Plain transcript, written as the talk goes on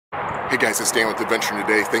Hey guys, it's Dan with Adventuring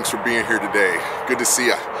Today. Thanks for being here today. Good to see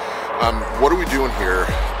ya. What are we doing here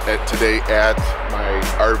today at my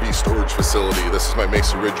RV storage facility? This is my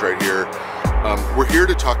Mesa Ridge right here. We're here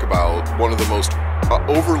to talk about one of the most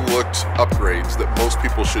overlooked upgrades that most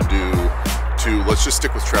people should do to, let's just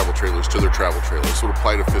stick with travel trailers, to their travel trailers. So it would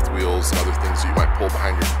apply to fifth wheels and other things that you might pull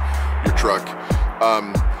behind your truck.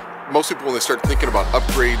 Most people, when they start thinking about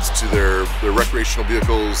upgrades to their recreational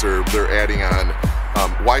vehicles, they're adding on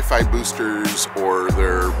Wi-Fi boosters, or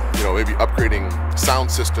they're maybe upgrading sound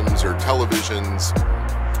systems or televisions.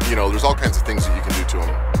 There's all kinds of things that you can do to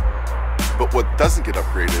them. But what doesn't get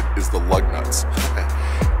upgraded is the lug nuts.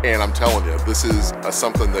 And I'm telling you, this is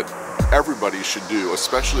something that everybody should do,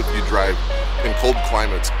 especially if you drive in cold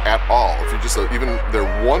climates at all. If you just even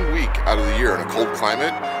there 1 week out of the year in a cold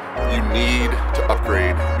climate, you need to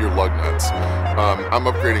upgrade your lug nuts. I'm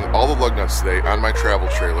upgrading all the lug nuts today on my travel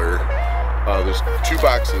trailer. There's 2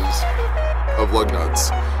 boxes of lug nuts.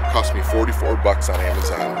 Cost me 44 bucks on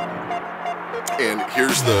Amazon. And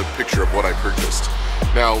here's the picture of what I purchased.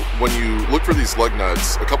 Now, when you look for these lug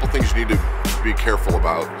nuts, a couple things you need to be careful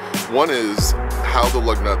about. One is how the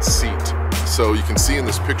lug nuts seat. So you can see in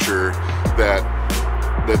this picture that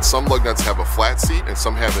some lug nuts have a flat seat and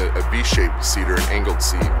some have a V-shaped seat or an angled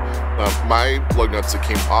seat. My lug nuts that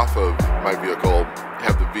came off of my vehicle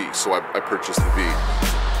have the V, so I purchased the V.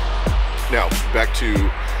 Now, back to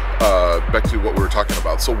what we were talking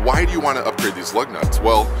about. So why do you want to upgrade these lug nuts?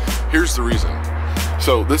 Well, here's the reason.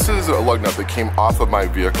 So this is a lug nut that came off of my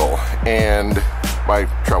vehicle and my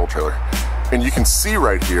travel trailer. And you can see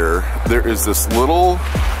right here, there is this little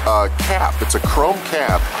cap. It's a chrome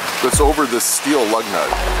cap that's over this steel lug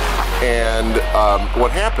nut. And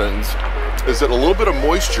what happens is that a little bit of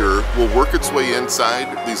moisture will work its way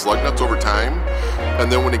inside these lug nuts over time.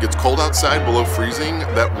 And then when it gets cold outside below freezing,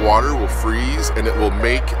 that water will freeze and it will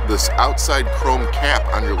make this outside chrome cap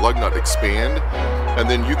on your lug nut expand. And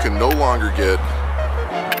then you can no longer get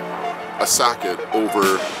a socket over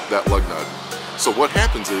that lug nut. So what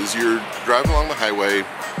happens is you're driving along the highway,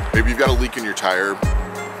 maybe you've got a leak in your tire.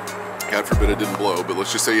 God forbid it didn't blow, but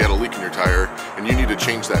let's just say you had a leak in your tire and you need to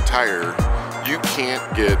change that tire. You can't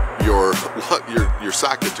get your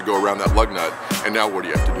socket to go around that lug nut, and now what do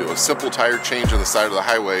you have to do? A simple tire change on the side of the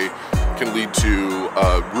highway can lead to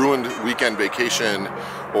a ruined weekend vacation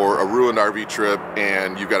or a ruined RV trip,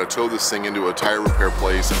 and you've got to tow this thing into a tire repair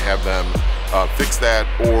place and have them fix that,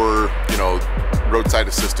 or roadside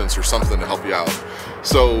assistance or something to help you out.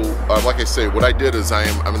 So like I say, what I did is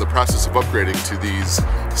I'm in the process of upgrading to these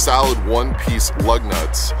solid one-piece lug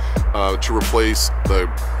nuts to replace the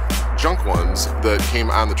junk ones that came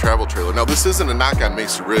on the travel trailer. Now, this isn't a knock on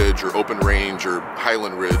Mesa Ridge or Open Range or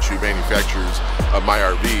Highland Ridge, who manufactures my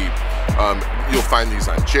RV. You'll find these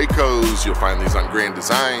on Jayco's, you'll find these on Grand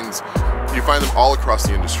Designs, you find them all across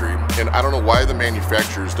the industry. And I don't know why the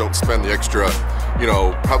manufacturers don't spend the extra,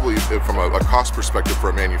 probably from a cost perspective for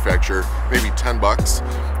a manufacturer, maybe 10 bucks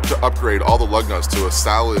to upgrade all the lug nuts to a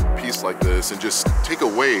solid piece like this and just take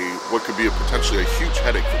away what could be potentially a huge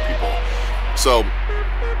headache for people. So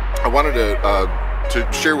I wanted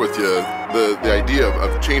to share with you the idea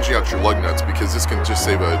of changing out your lug nuts, because this can just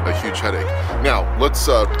save a huge headache. Now, let's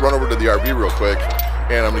run over to the RV real quick,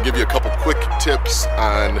 and I'm going to give you a couple quick tips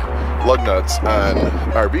on lug nuts on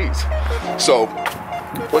RVs. So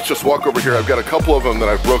let's just walk over here. I've got a couple of them that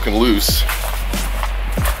I've broken loose.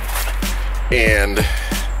 And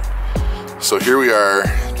so here we are.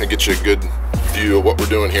 Can I get you a good view of what we're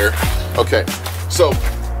doing here? Okay, so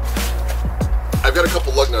I've got a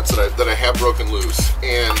couple lug nuts that I have broken loose,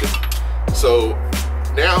 and so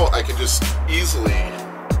now I can just easily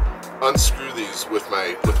unscrew these with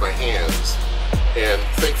my hands. And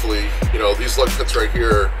thankfully, these lug nuts right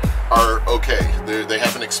here are okay. They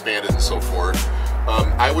haven't expanded and so forth.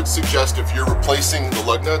 I would suggest, if you're replacing the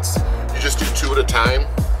lug nuts, you just do 2 at a time.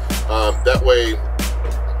 That way,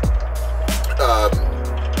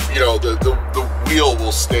 the wheel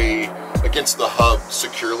will stay against the hub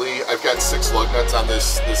securely. I've got 6 lug nuts on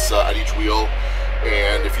this on each wheel,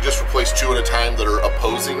 and if you just replace 2 at a time that are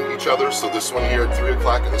opposing each other, so this one here at 3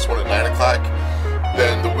 o'clock and this one at 9 o'clock,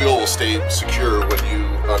 then the wheel will stay secure when you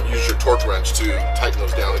use your torque wrench to tighten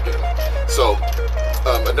those down again. So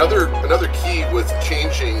another key with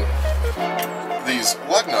changing these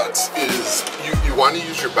lug nuts is you want to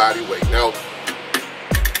use your body weight. Now,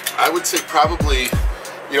 I would say probably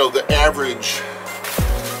the average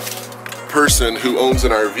person who owns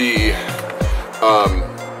an RV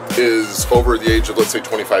is over the age of, let's say,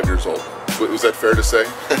 25 years old. Was that fair to say?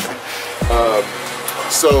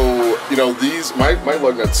 So, you know, these, my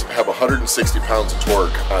lug nuts have 160 pounds of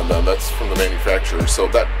torque on them. That's from the manufacturer. So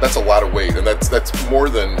that's a lot of weight, and that's more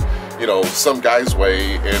than, you know, some guys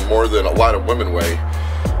weigh and more than a lot of women weigh.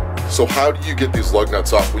 So how do you get these lug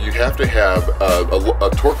nuts off? Well, you have to have a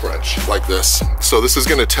torque wrench like this. So this is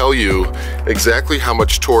going to tell you exactly how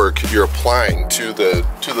much torque you're applying to the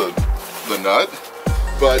nut,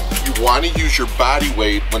 but you want to use your body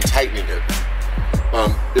weight when tightening it.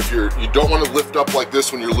 If you don't want to lift up like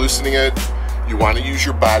this when you're loosening it, you want to use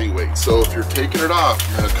your body weight. So if you're taking it off,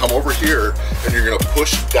 you're going to come over here and you're going to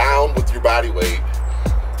push down with your body weight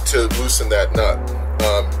to loosen that nut.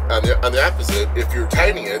 On the opposite, if you're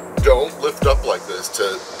tightening it, don't lift up like this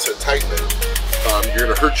to tighten it. You're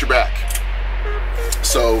going to hurt your back.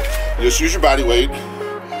 So you just use your body weight,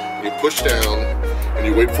 you push down, and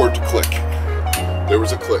you wait for it to click. There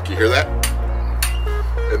was a click. You hear that?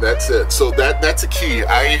 And that's it. So that's a key.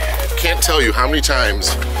 I can't tell you how many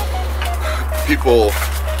times people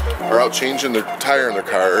are out changing their tire in their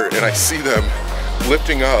car and I see them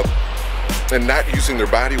lifting up and not using their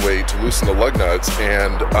body weight to loosen the lug nuts,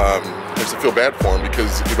 and I just feel bad for them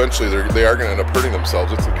because eventually they are going to end up hurting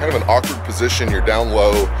themselves. It's kind of an awkward position. You're down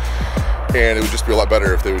low, and it would just be a lot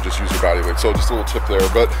better if they would just use their body weight. So just a little tip there.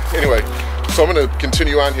 But anyway, so I'm going to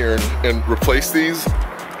continue on here and replace these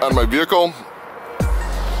on my vehicle.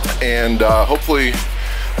 And hopefully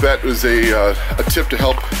that was a tip to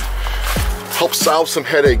help solve some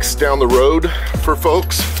headaches down the road for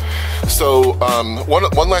folks. So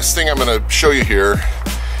one last thing I'm going to show you here,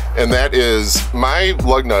 and that is my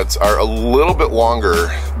lug nuts are a little bit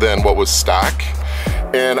longer than what was stock,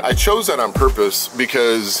 and I chose that on purpose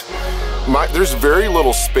because there's very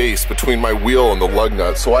little space between my wheel and the lug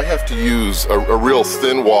nut, so I have to use a real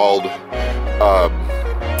thin-walled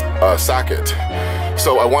socket.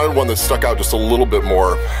 So I wanted one that stuck out just a little bit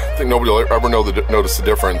more. I think nobody will ever notice the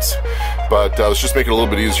difference, but let's just make it a little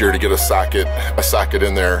bit easier to get a socket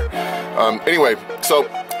in there. Anyway, so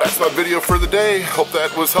that's my video for the day. Hope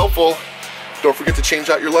that was helpful. Don't forget to change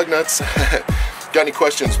out your lug nuts. Got any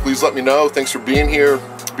questions, please let me know. Thanks for being here.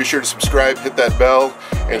 Be sure to subscribe, hit that bell,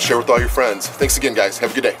 and share with all your friends. Thanks again, guys.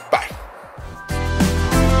 Have a good day. Bye.